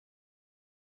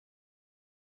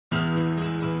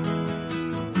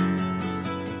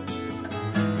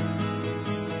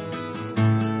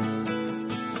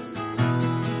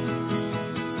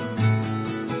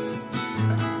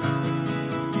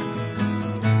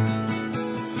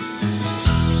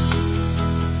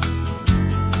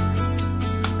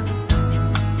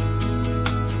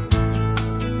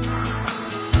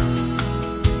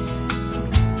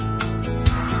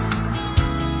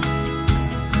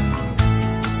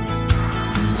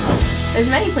There's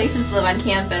many places to live on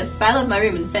campus, but I love my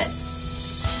room in Fitz.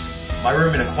 My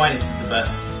room in Aquinas is the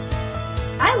best.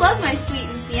 I love my suite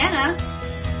in Siena.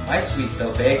 My suite's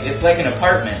so big, it's like an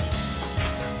apartment.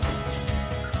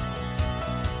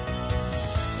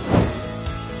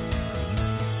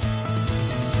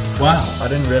 Wow, I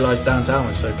didn't realize downtown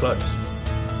was so close.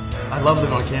 I love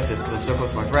living on campus because I'm so close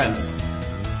to my friends.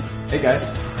 Hey guys.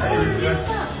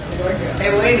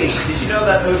 Hey lady, did you know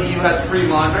that ODU has free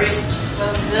laundry?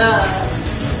 Well, duh.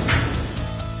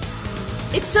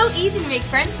 It's so easy to make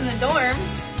friends in the dorms.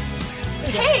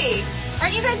 Hey,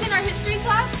 aren't you guys in our history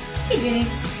class? Hey, Jenny.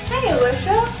 Hey,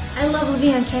 Alicia. I love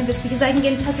living on campus because I can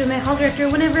get in touch with my hall director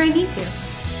whenever I need to.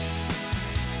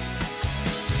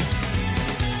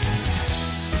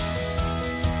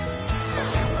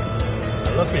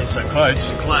 I love being so close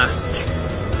to class.